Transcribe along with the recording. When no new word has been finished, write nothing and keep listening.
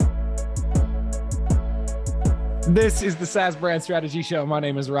This is the SaaS Brand Strategy Show. My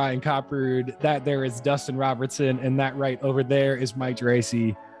name is Ryan Copperwood. That there is Dustin Robertson, and that right over there is Mike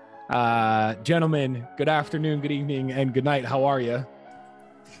Tracy. Gentlemen, good afternoon, good evening, and good night. How are you?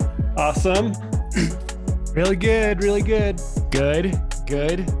 Awesome. Really good, really good. Good.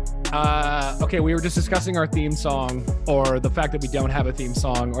 Okay, we were just discussing our theme song, or the fact that we don't have a theme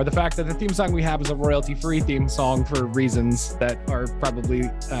song, or the fact that the theme song we have is a royalty-free theme song for reasons that are probably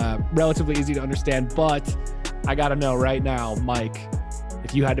relatively easy to understand. But I gotta know right now, Mike,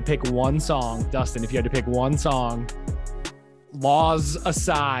 if you had to pick one song, Dustin, if you had to pick one song, laws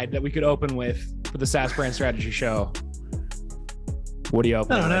aside, that we could open with for the SaaS Brand Strategy Show, what do you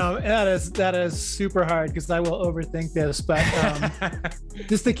open? I don't know. That is super hard because I will overthink this. But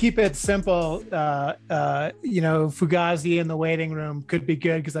just to keep it simple, Fugazi in the waiting room could be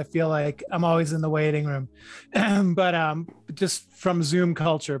good because I feel like I'm always in the waiting room. But just from Zoom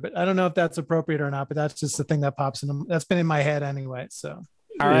culture. But I don't know if that's appropriate or not. But that's just the thing that pops in. That's been in my head anyway. So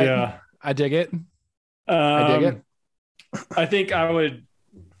all right, yeah, I dig it. I dig it. I think I would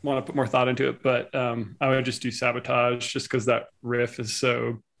want to put more thought into it, but I would just do Sabotage just because that riff is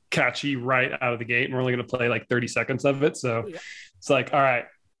so catchy right out of the gate, and we're only going to play like 30 seconds of it. So It's like, all right,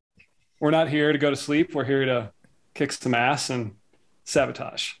 we're not here to go to sleep. We're here to kick some ass and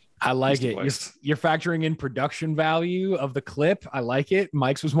sabotage. I like it. You're factoring in production value of the clip. I like it.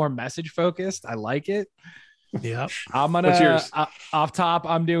 Mike's was more message focused. I like it. Yeah. What's yours? Off top,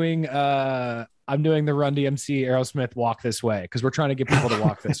 I'm doing the Run DMC Aerosmith Walk This Way because we're trying to get people to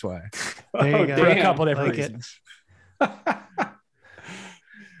walk this way. There you go. For a couple different reasons.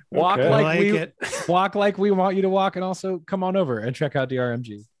 Walk like we want you to walk, and also come on over and check out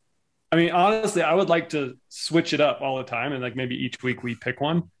DRMG. I mean, honestly, I would like to switch it up all the time, and like maybe each week we pick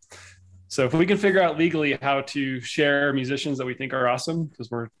one. So if we can figure out legally how to share musicians that we think are awesome, because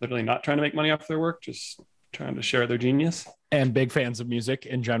we're literally not trying to make money off their work, just trying to share their genius. And big fans of music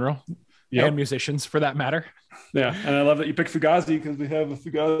in general. Yep. And musicians for that matter. Yeah. And I love that you picked Fugazi because we have a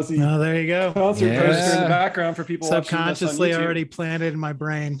Fugazi there you go. concert poster in the background for people subconsciously already planted in my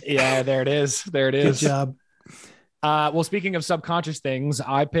brain. Yeah, there it is. Good job. Well, speaking of subconscious things,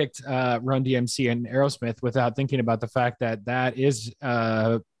 I picked Run DMC and Aerosmith without thinking about the fact that is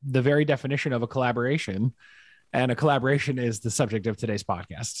the very definition of a collaboration. And a collaboration is the subject of today's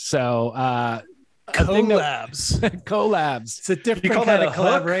podcast. So collabs. Collabs. It's a different kind of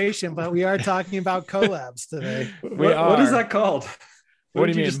collaboration, but we are talking about collabs today. What is that called? What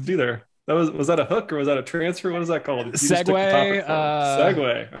did you just do there? Was that a hook or was that a transfer? What is that called? Segue.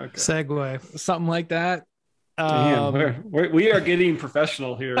 Segue. Okay. Segue. Something like that. We are getting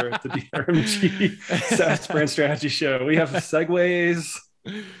professional here at the DRMG SaaS Brand Strategy Show. We have segues.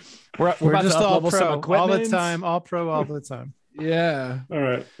 We're just all pro all the time. All pro all the time. Yeah. All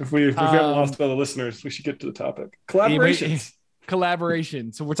right. If we haven't lost all the listeners, we should get to the topic. Collaborations.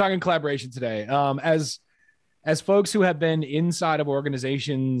 Collaboration. So we're talking collaboration today. As folks who have been inside of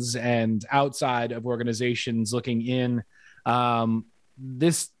organizations and outside of organizations looking in,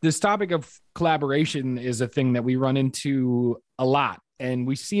 this topic of collaboration is a thing that we run into a lot, and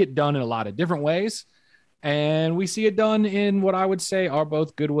we see it done in a lot of different ways. And we see it done in what I would say are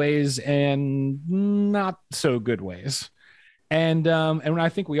both good ways and not so good ways. And I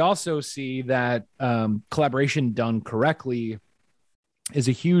think we also see that collaboration done correctly is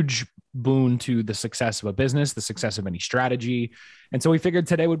a huge boon to the success of a business, the success of any strategy. And so we figured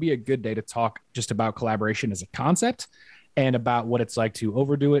today would be a good day to talk just about collaboration as a concept and about what it's like to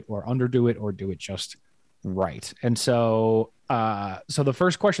overdo it or underdo it or do it just right. And so the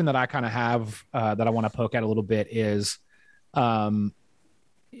first question that I kind of have that I want to poke at a little bit is,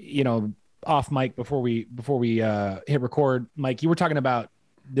 off mic before we hit record, Mike, you were talking about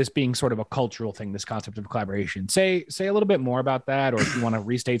this being sort of a cultural thing, this concept of collaboration. Say a little bit more about that, or if you want to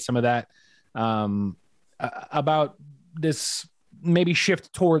restate some of that about this maybe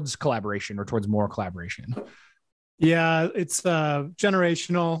shift towards collaboration or towards more collaboration. Yeah, it's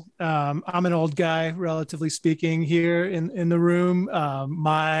generational. I'm an old guy, relatively speaking, here in the room.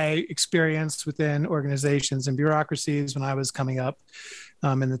 My experience within organizations and bureaucracies when I was coming up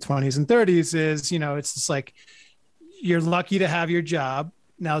in the 20s and 30s is, it's just like, you're lucky to have your job.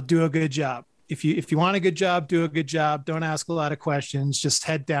 Now do a good job. If you want a good job, do a good job. Don't ask a lot of questions. Just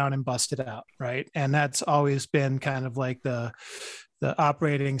head down and bust it out, right? And that's always been kind of like the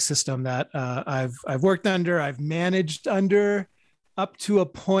operating system that I've worked under, I've managed under, up to a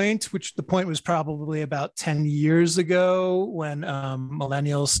point, which the point was probably about 10 years ago when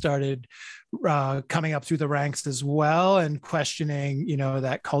millennials started coming up through the ranks as well and questioning,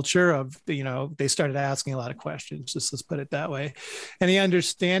 that culture of, they started asking a lot of questions, let's put it that way. And the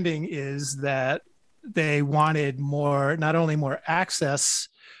understanding is that they wanted more, not only more access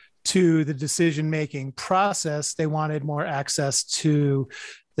to the decision-making process, they wanted more access to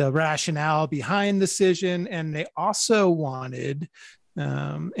the rationale behind decision, and they also wanted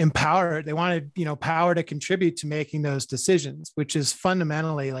empowered. They wanted, power to contribute to making those decisions, which is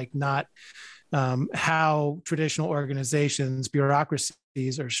fundamentally like not how traditional organizations,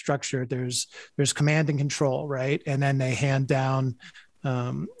 bureaucracies are structured. There's command and control, right? And then they hand down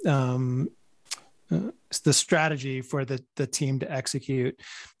the strategy for the team to execute.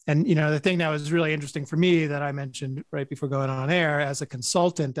 And, the thing that was really interesting for me that I mentioned right before going on air, as a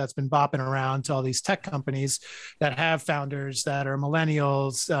consultant that's been bopping around to all these tech companies that have founders that are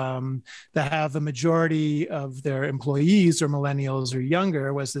millennials, that have a majority of their employees are millennials or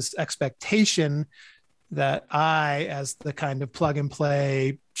younger, was this expectation that I, as the kind of plug and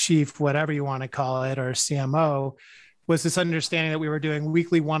play chief, whatever you want to call it, or CMO, was this understanding that we were doing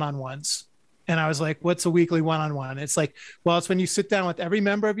weekly one-on-ones. And I was like, what's a weekly one-on-one? It's like, well, it's when you sit down with every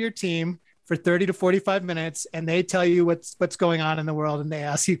member of your team for 30 to 45 minutes and they tell you what's going on in the world and they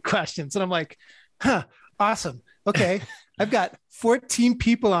ask you questions. And I'm like, awesome. Okay. I've got 14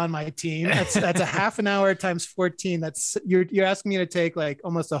 people on my team. That's a half an hour times 14. That's you're asking me to take like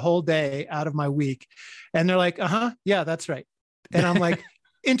almost a whole day out of my week. And they're like, yeah, that's right. And I'm like,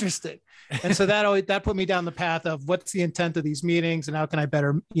 interested. And so that put me down the path of what's the intent of these meetings and how can I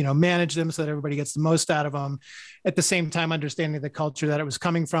better, manage them so that everybody gets the most out of them. At the same time, understanding the culture that it was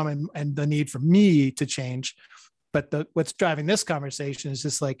coming from and the need for me to change. But what's driving this conversation is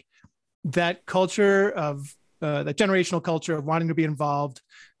just like that culture of that generational culture of wanting to be involved,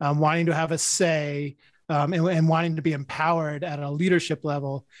 wanting to have a say, and wanting to be empowered at a leadership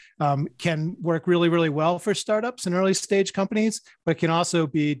level can work really, really well for startups and early stage companies, but can also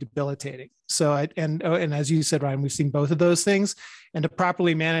be debilitating. So, and as you said, Ryan, we've seen both of those things, and to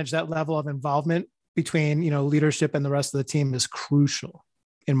properly manage that level of involvement between, leadership and the rest of the team is crucial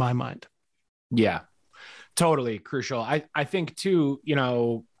in my mind. Yeah, totally crucial. I think too,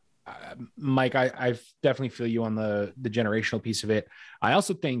 Mike, I definitely feel you on the generational piece of it. I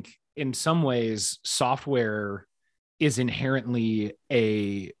also think in some ways, software is inherently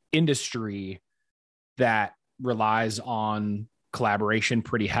a industry that relies on collaboration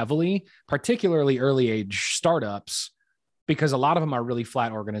pretty heavily, particularly early age startups, because a lot of them are really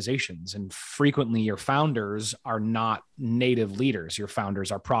flat organizations. And frequently your founders are not native leaders. Your founders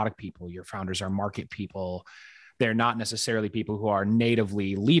are product people. Your founders are market people. They're not necessarily people who are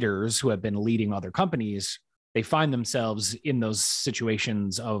natively leaders who have been leading other companies. They find themselves in those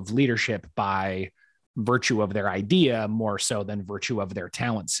situations of leadership by virtue of their idea more so than virtue of their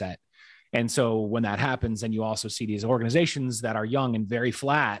talent set. And so when that happens, then you also see these organizations that are young and very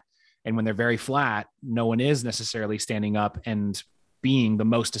flat. And when they're very flat, no one is necessarily standing up and being the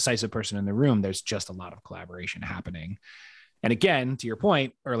most decisive person in the room. There's just a lot of collaboration happening. And again, to your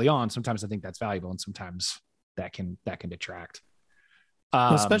point early on, sometimes I think that's valuable and sometimes that can detract.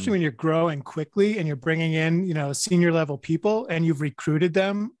 Especially when you're growing quickly and you're bringing in, senior level people and you've recruited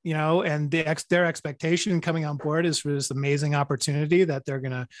them, and their expectation coming on board is for this amazing opportunity that they're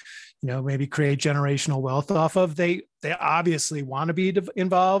going to, maybe create generational wealth off of. They obviously want to be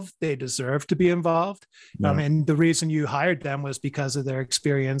involved. They deserve to be involved. Yeah. And the reason you hired them was because of their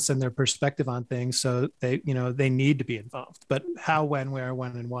experience and their perspective on things. So they need to be involved, but how, when, where,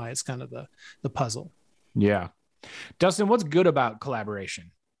 when, and why is kind of the puzzle. Yeah. Dustin, what's good about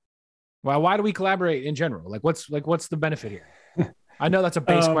collaboration? Well, why do we collaborate in general? What's the benefit here? I know that's a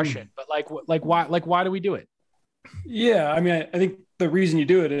base question, but why do we do it? Yeah. I mean, I think the reason you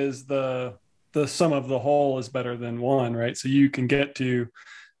do it is the sum of the whole is better than one, right? So you can get to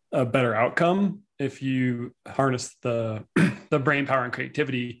a better outcome if you harness the brain power and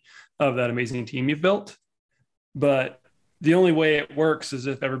creativity of that amazing team you've built. But the only way it works is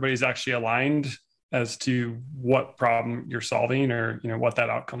if everybody's actually aligned as to what problem you're solving or, what that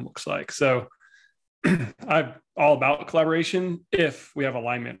outcome looks like. So I'm all about collaboration if we have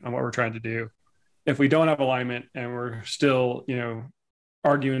alignment on what we're trying to do. If we don't have alignment and we're still,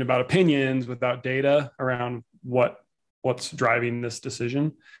 arguing about opinions without data around what's driving this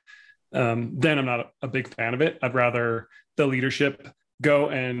decision, then I'm not a big fan of it. I'd rather the leadership go,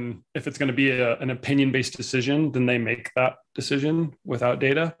 and if it's going to be an opinion-based decision, then they make that decision without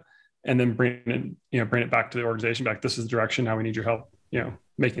data. And then bring it back to the organization, back, this is the direction, now we need your help,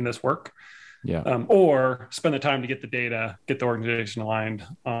 making this work. Yeah. Or spend the time to get the data, get the organization aligned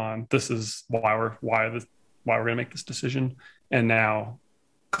on this is why we're going to make this decision, and now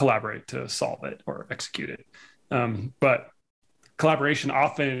collaborate to solve it or execute it. But collaboration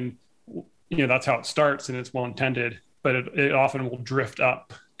often, that's how it starts and it's well intended, but it often will drift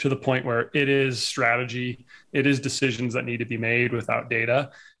up to the point where it is strategy, it is decisions that need to be made without data.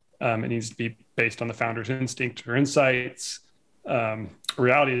 It needs to be based on the founder's instinct or insights.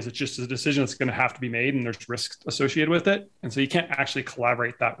 Reality is it's just a decision that's going to have to be made, and there's risks associated with it. And so you can't actually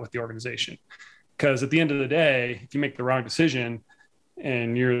collaborate that with the organization, because at the end of the day, if you make the wrong decision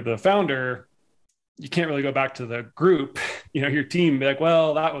and you're the founder, you can't really go back to the group, your team, be like,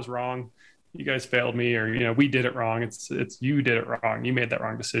 well, that was wrong. You guys failed me, or, we did it wrong. It's you did it wrong. You made that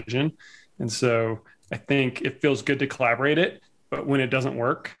wrong decision. And so I think it feels good to collaborate it, but when it doesn't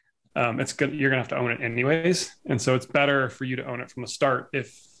work, it's good. You're gonna have to own it anyways. And so it's better for you to own it from the start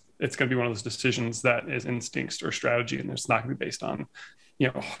if it's going to be one of those decisions that is instincts or strategy, and it's not going to be based on,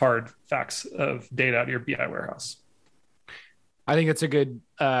 hard facts of data out of your BI warehouse. I think it's a good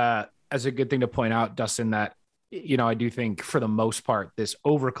thing to point out, Dustin, that, I do think for the most part, this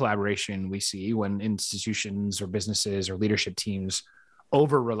over collaboration we see when institutions or businesses or leadership teams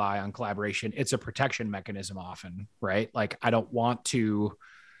over rely on collaboration, it's a protection mechanism often, right? Like, I don't want to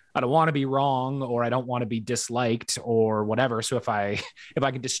be wrong, or I don't want to be disliked or whatever. So if I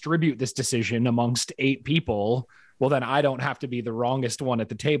can distribute this decision amongst 8 people, well, then I don't have to be the wrongest one at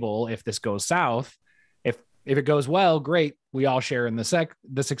the table if this goes south. If it goes well, great. We all share in the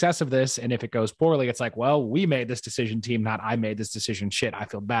success of this. And if it goes poorly, it's like, well, we made this decision, team, not I made this decision. Shit, I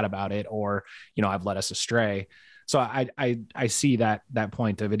feel bad about it. Or, I've led us astray. So I see that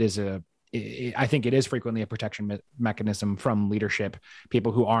point of I think it is frequently a protection mechanism from leadership.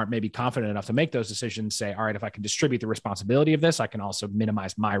 People who aren't maybe confident enough to make those decisions say, all right, if I can distribute the responsibility of this, I can also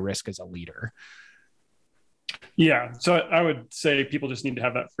minimize my risk as a leader. Yeah. So I would say people just need to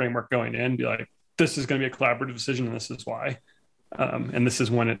have that framework going in, be like, this is going to be a collaborative decision, and this is why. And this is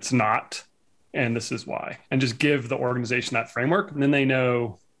when it's not, and this is why. And just give the organization that framework, and then they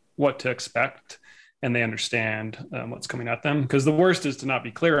know what to expect, and they understand what's coming at them. Because the worst is to not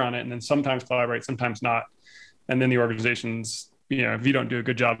be clear on it, and then sometimes collaborate, sometimes not. And then the organizations, if you don't do a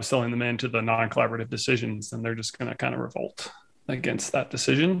good job of selling them into the non-collaborative decisions, then they're just going to kind of revolt against that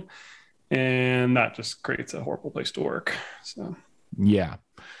decision. And that just creates a horrible place to work. So, yeah.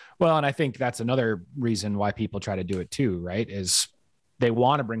 Well, and I think that's another reason why people try to do it too, right? Is they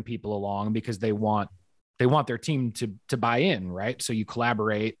want to bring people along because they want their team to buy in, right? So you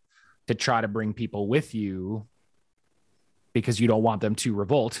collaborate to try to bring people with you because you don't want them to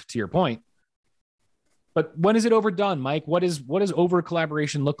revolt, to your point. But when is it overdone, Mike? What does over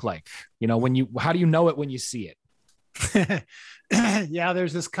collaboration look like? How do you know it when you see it? Yeah,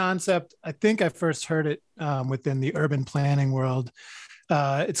 there's this concept. I think I first heard it within the urban planning world.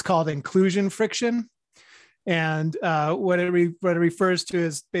 It's called inclusion friction. And what it refers to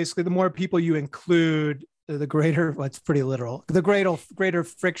is basically the more people you include, the greater, well, it's pretty literal, the greater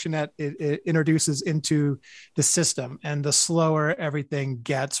friction that it introduces into the system, and the slower everything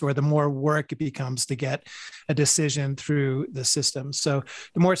gets, or the more work it becomes to get a decision through the system. So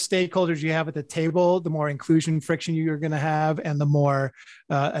the more stakeholders you have at the table, the more inclusion friction you're going to have, and the more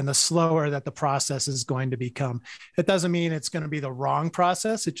and the slower that the process is going to become. It doesn't mean it's going to be the wrong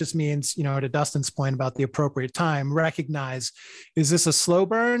process. It just means, to Dustin's point about the appropriate time, recognize, is this a slow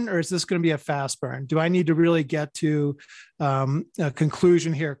burn or is this going to be a fast burn? Do I need to really get to a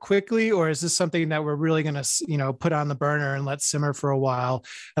conclusion here quickly, or is this something that we're really going to, put on the burner and let simmer for a while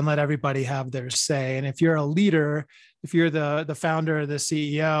and let everybody have their say? And if you're a leader, if you're the founder or the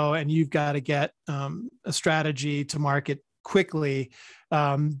CEO, and you've got to get a strategy to market quickly,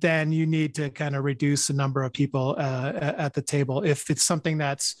 then you need to kind of reduce the number of people at the table. If it's something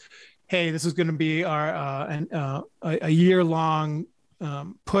that's, hey, this is going to be a year-long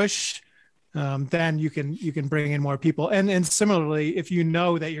push, then you can bring in more people. And similarly, if you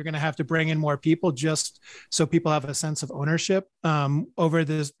know that you're going to have to bring in more people just so people have a sense of ownership over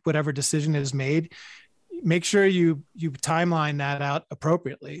this, whatever decision is made, make sure you timeline that out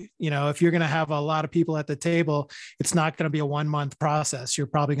appropriately. If you're going to have a lot of people at the table, it's not going to be a 1-month process. You're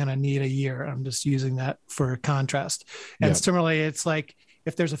probably going to need a year. I'm just using that for contrast. And similarly, it's like,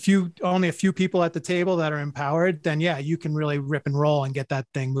 if there's only a few people at the table that are empowered, then yeah, you can really rip and roll and get that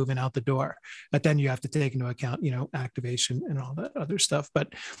thing moving out the door. But then you have to take into account, activation and all that other stuff.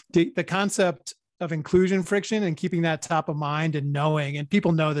 But the concept of inclusion friction and keeping that top of mind, and knowing, and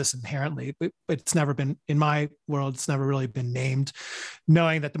people know this inherently, but it's never been, in my world, it's never really been named,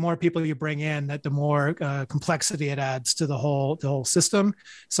 knowing that the more people you bring in, that the more complexity it adds to the whole system.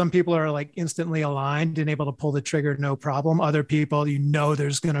 Some people are like instantly aligned and able to pull the trigger, no problem. Other people,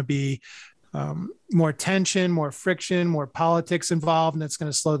 there's going to be more tension, more friction, more politics involved, and it's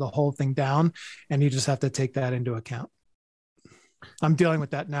going to slow the whole thing down. And you just have to take that into account. I'm dealing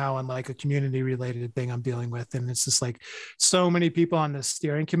with that now on like a community related thing I'm dealing with. And it's just like so many people on the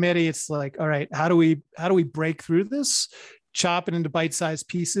steering committee. It's like, all right, how do we break through this, chop it into bite-sized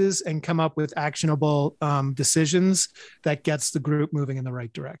pieces and come up with actionable decisions that gets the group moving in the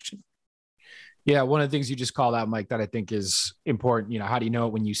right direction? Yeah, one of the things you just called out, Mike, that I think is important, how do you know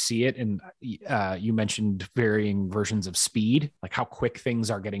it when you see it? And you mentioned varying versions of speed, like how quick things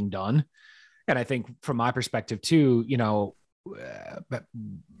are getting done. And I think from my perspective too,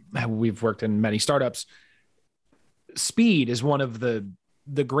 we've worked in many startups. Speed is one of the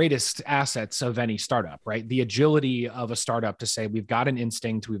greatest assets of any startup, right? The agility of a startup to say, we've got an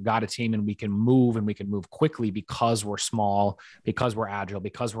instinct, we've got a team, and we can move quickly because we're small, because we're agile,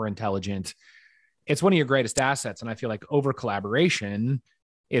 because we're intelligent. It's one of your greatest assets. And I feel like over collaboration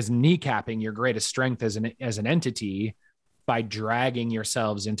is kneecapping your greatest strength as an entity by dragging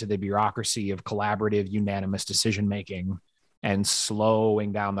yourselves into the bureaucracy of collaborative, unanimous decision-making and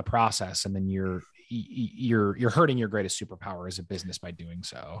slowing down the process. And then you're hurting your greatest superpower as a business by doing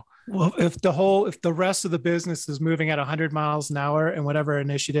so. Well, if the rest of the business is moving at 100 miles an hour and whatever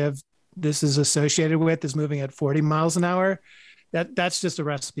initiative this is associated with is moving at 40 miles an hour, that's just a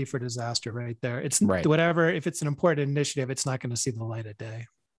recipe for disaster right there. It's right. Whatever, if it's an important initiative, it's not going to see the light of day.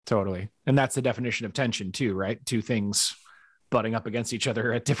 Totally. And that's the definition of tension too, right? Two things butting up against each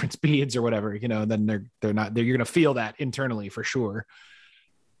other at different speeds or whatever, then you're going to feel that internally for sure.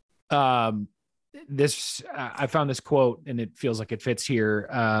 I found this quote and it feels like it fits here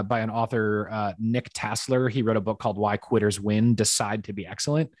by an author, Nick Tassler. He wrote a book called Why Quitters Win, Decide to be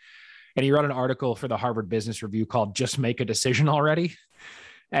Excellent. And he wrote an article for the Harvard Business Review called Just Make a Decision Already.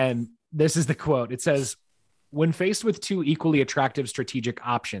 And this is the quote. It says, when faced with two equally attractive strategic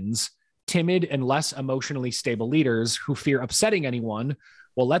options, timid and less emotionally stable leaders who fear upsetting anyone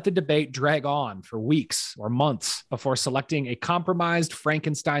will let the debate drag on for weeks or months before selecting a compromised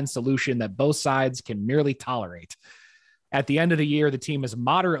Frankenstein solution that both sides can merely tolerate. At the end of the year, the team is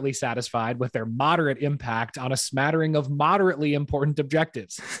moderately satisfied with their moderate impact on a smattering of moderately important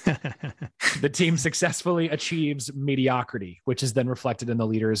objectives. The team successfully achieves mediocrity, which is then reflected in the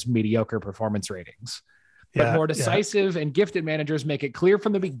leader's mediocre performance ratings. But more decisive and gifted managers make it clear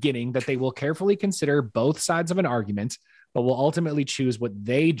from the beginning that they will carefully consider both sides of an argument, but will ultimately choose what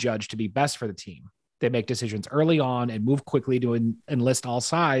they judge to be best for the team. They make decisions early on and move quickly to enlist all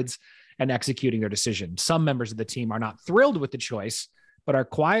sides and executing their decision. Some members of the team are not thrilled with the choice, but are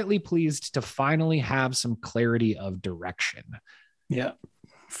quietly pleased to finally have some clarity of direction. Yeah.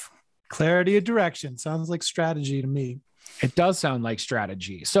 Clarity of direction. Sounds like strategy to me. It does sound like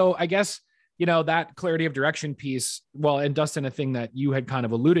strategy. So I guess, that clarity of direction piece, well, and Dustin, a thing that you had kind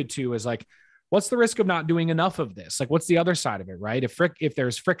of alluded to is like, what's the risk of not doing enough of this? Like, what's the other side of it, right? If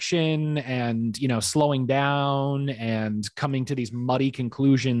there's friction and, slowing down and coming to these muddy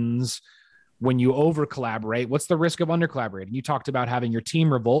conclusions when you over collaborate, what's the risk of under collaborating? You talked about having your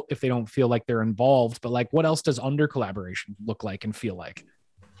team revolt if they don't feel like they're involved, but like, what else does under collaboration look like and feel like?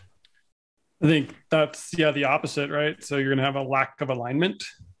 I think that's, the opposite, right? So you're going to have a lack of alignment.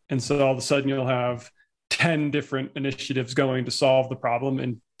 And so all of a sudden you'll have 10 different initiatives going to solve the problem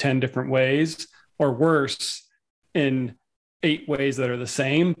in 10 different ways, or worse, in 8 ways that are the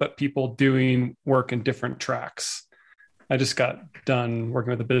same, but people doing work in different tracks. I just got done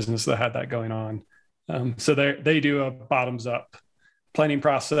working with a business that had that going on. So they do a bottoms up planning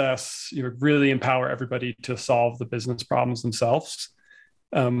process, really empower everybody to solve the business problems themselves,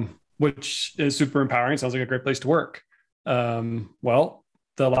 which is super empowering. Sounds like a great place to work. Well,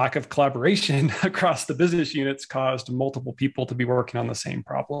 the lack of collaboration across the business units caused multiple people to be working on the same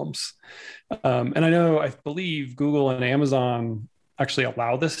problems. And I believe Google and Amazon actually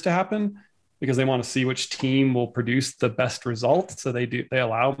allow this to happen because they want to see which team will produce the best result. So they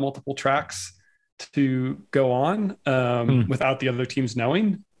allow multiple tracks to go on without the other teams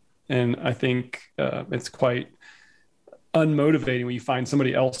knowing. And I think it's quite unmotivating when you find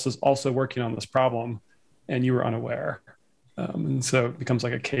somebody else is also working on this problem and you were unaware. And so it becomes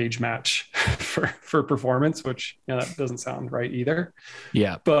like a cage match for performance, which that doesn't sound right either.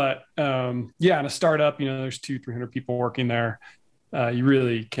 Yeah. But in a startup, there's 200-300 people working there. You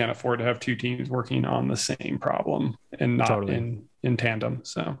really can't afford to have 2 teams working on the same problem and not in tandem.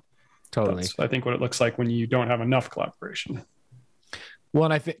 So that's, I think, what it looks like when you don't have enough collaboration. Well,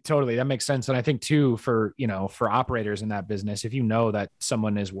 and I think totally that makes sense. And I think too, for operators in that business, if you know that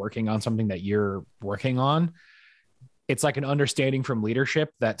someone is working on something that you're working on, it's like an understanding from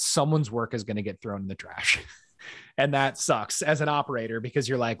leadership that someone's work is going to get thrown in the trash. And that sucks as an operator because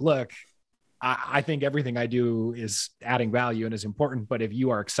you're like, look, I think everything I do is adding value and is important. But if you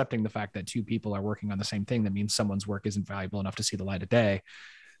are accepting the fact that two people are working on the same thing, that means someone's work isn't valuable enough to see the light of day.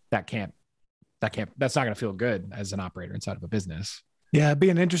 That's not going to feel good as an operator inside of a business. Yeah, it'd be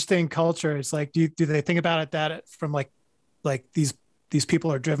an interesting culture. It's like, do they think about it that from like these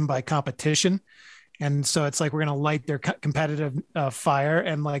people are driven by competition, and so it's like we're going to light their competitive fire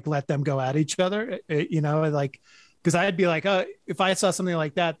and like let them go at each other, like, because I'd be like, oh, if I saw something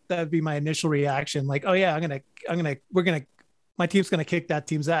like that, that'd be my initial reaction, like, oh yeah, my team's gonna kick that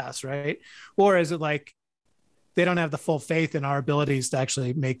team's ass, right? Or is it like they don't have the full faith in our abilities to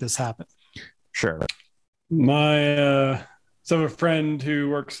actually make this happen? Sure. So a friend who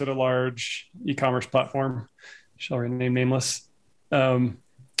works at a large e-commerce platform, shall remain nameless,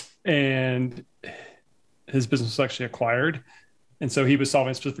 and his business was actually acquired. And so he was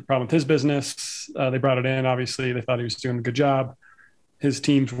solving a specific problem with his business. They brought it in. Obviously, they thought he was doing a good job. His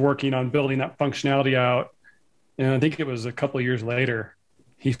team's working on building that functionality out. And I think it was a couple of years later,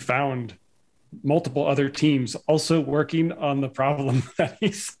 he found multiple other teams also working on the problem that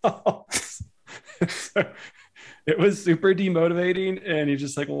he solved. So it was super demotivating, and he's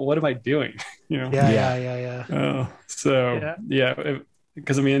just like, well, what am I doing? Yeah.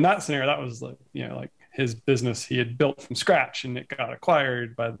 Because I mean, in that scenario, that was like, like his business he had built from scratch, and it got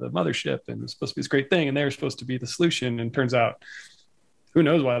acquired by the mothership, and it was supposed to be this great thing, and they were supposed to be the solution, and turns out, who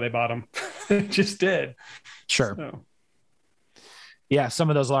knows why they bought them? It just did. Sure. So. Yeah, some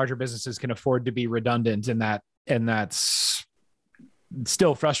of those larger businesses can afford to be redundant, and that's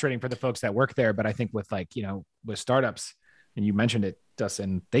still frustrating for the folks that work there. But I think with with startups, and you mentioned it,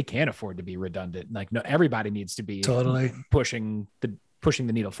 Dustin, they can't afford to be redundant. Like, no, everybody needs to be totally pushing the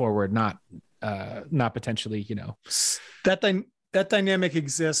needle forward, not potentially, that dynamic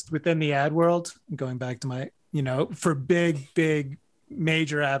exists within the ad world. Going back to my, for big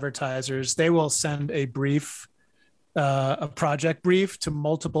major advertisers, they will send a project brief to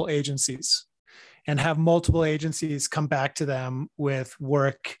multiple agencies and have multiple agencies come back to them with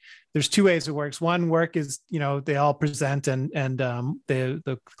work. There's two ways it works. One work is, they all present and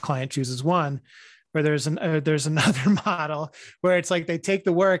the client chooses one, where there's another model where it's like they take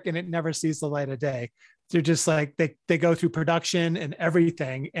the work and it never sees the light of day. They're just like, they go through production and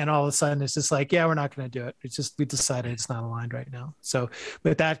everything, and all of a sudden it's just like, yeah, we're not going to do it. It's just, we decided it's not aligned right now. So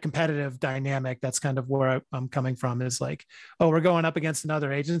with that competitive dynamic, that's kind of where I'm coming from, is like, oh, we're going up against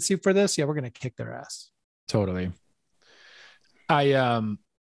another agency for this. Yeah, we're going to kick their ass. Totally.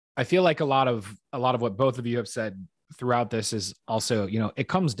 I feel like a lot of what both of you have said throughout this is also, it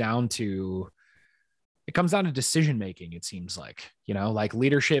comes down to decision making. It seems like, like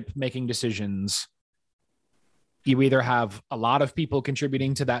leadership making decisions. You either have a lot of people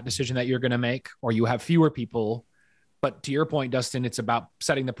contributing to that decision that you're going to make, or you have fewer people. But to your point, Dustin, it's about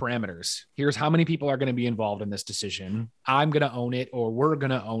setting the parameters. Here's how many people are going to be involved in this decision. I'm going to own it, or we're going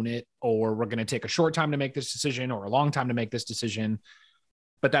to own it, or we're going to take a short time to make this decision or a long time to make this decision.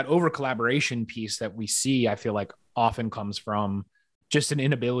 But that over collaboration piece that we see, I feel like often comes from just an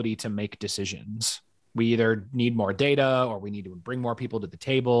inability to make decisions. We either need more data, or we need to bring more people to the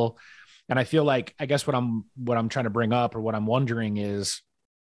table. And I feel like, I guess what I'm trying to bring up, or what I'm wondering is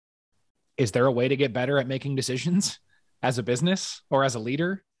there a way to get better at making decisions as a business or as a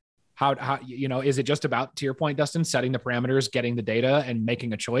leader? How is it just about, to your point, Dustin, setting the parameters, getting the data and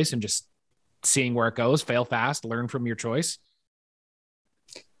making a choice and just seeing where it goes, fail fast, learn from your choice?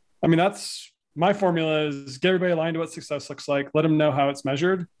 I mean, that's my formula, is get everybody aligned to what success looks like, let them know how it's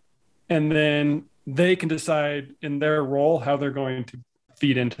measured, and then they can decide in their role how they're going to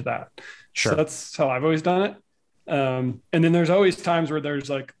feed into that. Sure. So that's how I've always done it. And then there's always times where there's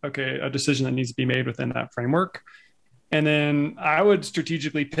like, okay, a decision that needs to be made within that framework. And then I would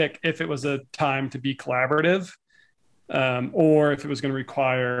strategically pick if it was a time to be collaborative, or if it was going to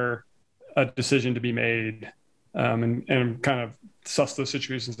require a decision to be made, and kind of suss those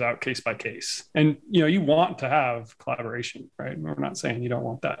situations out case by case. And, you want to have collaboration, right? We're not saying you don't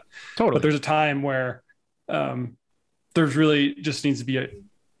want that. Totally. But there's a time where there's really just needs to be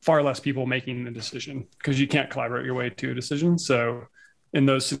far less people making the decision, because you can't collaborate your way to a decision. So in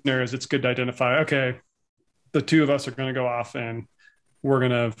those scenarios, it's good to identify, okay, the two of us are going to go off and we're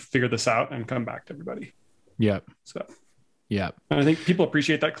going to figure this out and come back to everybody. Yep. So, yeah. And I think people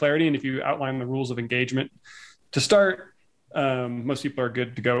appreciate that clarity. And if you outline the rules of engagement to start, most people are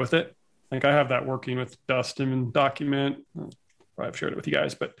good to go with it. Like, I have that working with Dustin and Document. I've shared it with you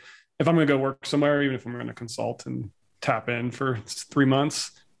guys, but if I'm going to go work somewhere, even if I'm going to consult and tap in for 3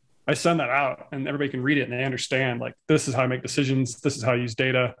 months, I send that out and everybody can read it and they understand, like, this is how I make decisions. This is how I use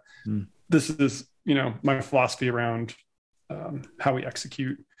data. This is, my philosophy around how we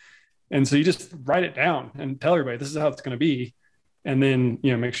execute. And so you just write it down and tell everybody this is how it's going to be. And then,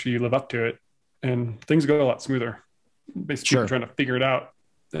 make sure you live up to it, and things go a lot smoother. Basically, people trying to figure it out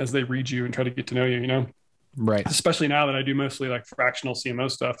as they read you and try to get to know you, Right. Especially now that I do mostly like fractional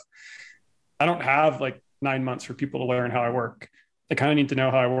CMO stuff. I don't have like 9 months for people to learn how I work. They kind of need to know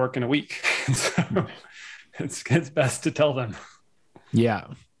how I work in a week. So it's best to tell them. Yeah.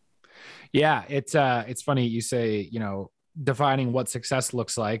 Yeah. It's funny. You say, defining what success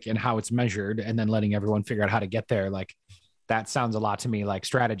looks like and how it's measured, and then letting everyone figure out how to get there. Like, that sounds a lot to me like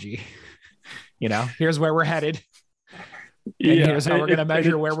strategy. Here's where we're headed. And here's how we're going to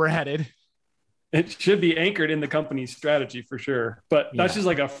measure where we're headed. It should be anchored in the company's strategy for sure. But that's just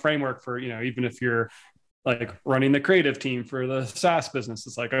like a framework for, even if you're like running the creative team for the SaaS business,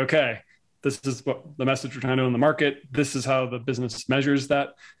 it's like, okay, this is what the message we're trying to do in the market. This is how the business measures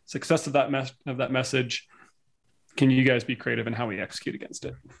that success of that message. Can you guys be creative in how we execute against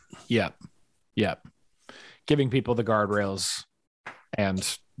it? Yep. Giving people the guardrails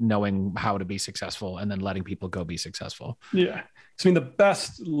and knowing how to be successful, and then letting people go be successful. Yeah. So, the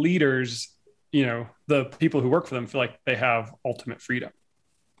best leaders, the people who work for them feel like they have ultimate freedom.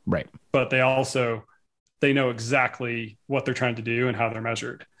 Right. But they know exactly what they're trying to do and how they're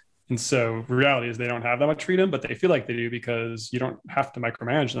measured. And so reality is they don't have that much freedom, but they feel like they do because you don't have to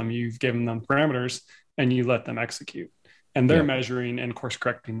micromanage them. You've given them parameters and you let them execute, and they're measuring and course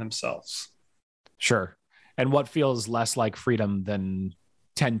correcting themselves. Sure. And what feels less like freedom than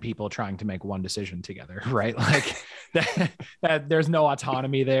 10 people trying to make one decision together, right? Like that there's no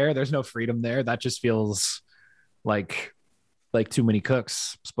autonomy there. There's no freedom there. That just feels like too many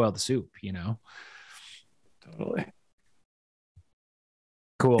cooks spoil the soup, Totally.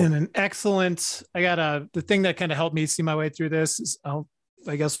 Cool. And the thing that kind of helped me see my way through this is,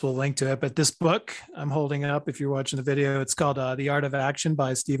 I guess we'll link to it, but this book I'm holding up, if you're watching the video, it's called The Art of Action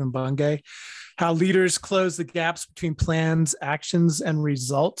by Stephen Bungay. How leaders close the gaps between plans, actions, and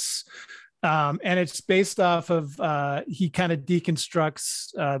results. And it's based off of, he kind of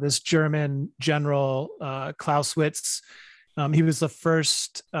deconstructs this German general, Clausewitz. He was the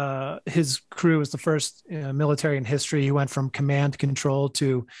first, his crew was the first military in history. He went from command control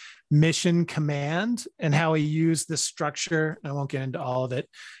to mission command, and how he used this structure. I won't get into all of it,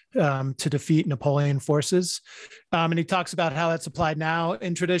 to defeat Napoleon forces. And he talks about how that's applied now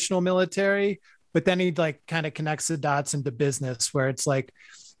in traditional military, but then he like kind of connects the dots into business, where it's like,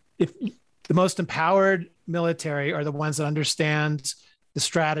 if the most empowered military are the ones that understand the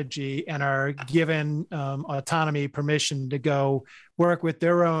strategy and are given autonomy, permission to go work with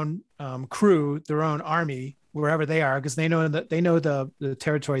their own crew, their own army, wherever they are, because they know the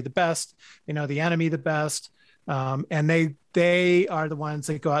territory the best, they know the enemy the best, and they are the ones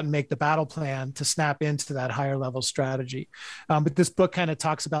that go out and make the battle plan to snap into that higher level strategy. But this book kind of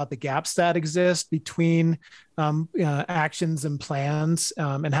talks about the gaps that exist between actions and plans,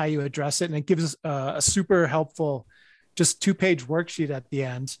 and how you address it, and it gives a super helpful just 2-page worksheet at the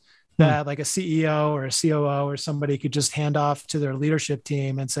end that like a CEO or a COO or somebody could just hand off to their leadership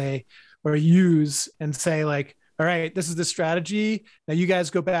team and say, or use and say like, all right, this is the strategy. Now you guys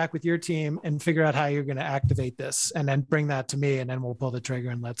go back with your team and figure out how you're going to activate this, and then bring that to me, and then we'll pull the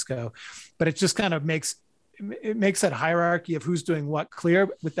trigger and let's go. But it just kind of makes that hierarchy of who's doing what clear,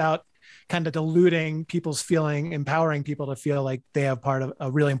 without kind of diluting people's feeling, empowering people to feel like they have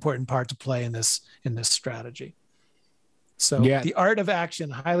a really important part to play in this strategy. So The Art of Action,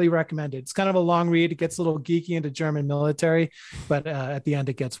 highly recommended. It's kind of a long read. It gets a little geeky into German military, but at the end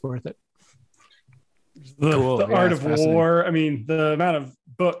it gets worth it. The Art of War. I mean, the amount of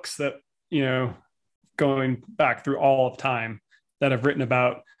books that, going back through all of time that have written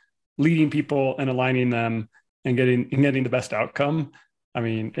about leading people and aligning them and getting the best outcome. I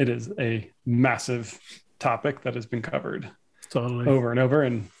mean, it is a massive topic that has been covered over and over.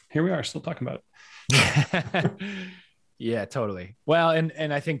 And here we are still talking about it. Yeah, totally. Well,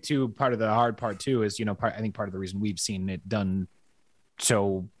 and I think too, part of the hard part too is, I think part of the reason we've seen it done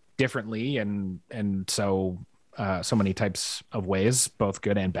so differently and so many types of ways, both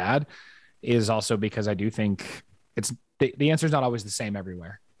good and bad, is also because I do think it's the answer is not always the same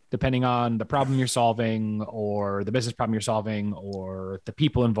everywhere, depending on the problem you're solving or the business problem you're solving or the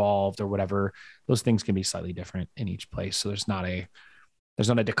people involved or whatever. Those things can be slightly different in each place. So there's not a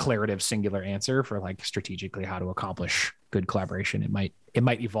declarative singular answer for like strategically how to accomplish good collaboration. It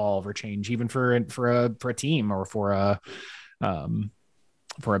might evolve or change even for a team or for a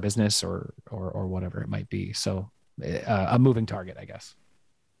business or whatever it might be. So a moving target, I guess.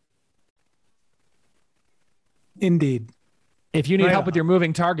 Indeed. If you need help with your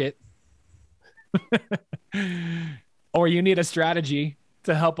moving target or you need a strategy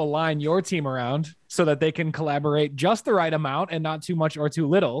to help align your team around so that they can collaborate just the right amount and not too much or too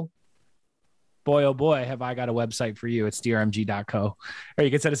little, boy, oh boy, have I got a website for you. It's drmg.co. Or you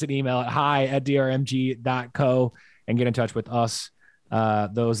can send us an email at hi@drmg.co and get in touch with us.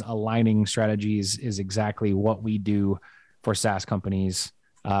 Those aligning strategies is exactly what we do for SaaS companies.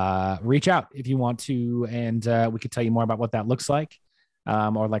 Reach out if you want to, and we could tell you more about what that looks like.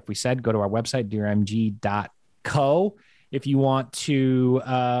 Or like we said, go to our website, drmg.co. If you want to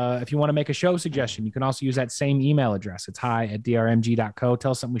make a show suggestion, you can also use that same email address. It's hi@drmg.co.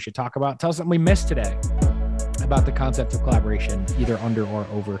 Tell us something we should talk about. Tell us something we missed today about the concept of collaboration, either under or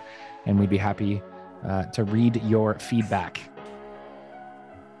over. And we'd be happy to read your feedback.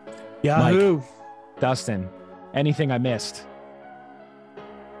 Yahoo. Mike, Dustin, anything I missed?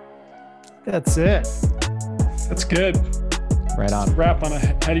 That's it. That's good. Right on. Wrap on a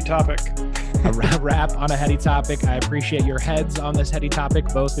heady topic. A wrap on a heady topic. I appreciate your heads on this heady topic.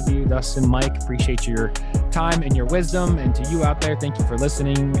 Both of you, Dustin, Mike, appreciate your time and your wisdom. And to you out there, thank you for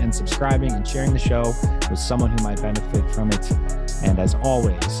listening and subscribing and sharing the show with someone who might benefit from it. And as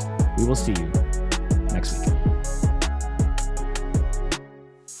always, we will see you next week.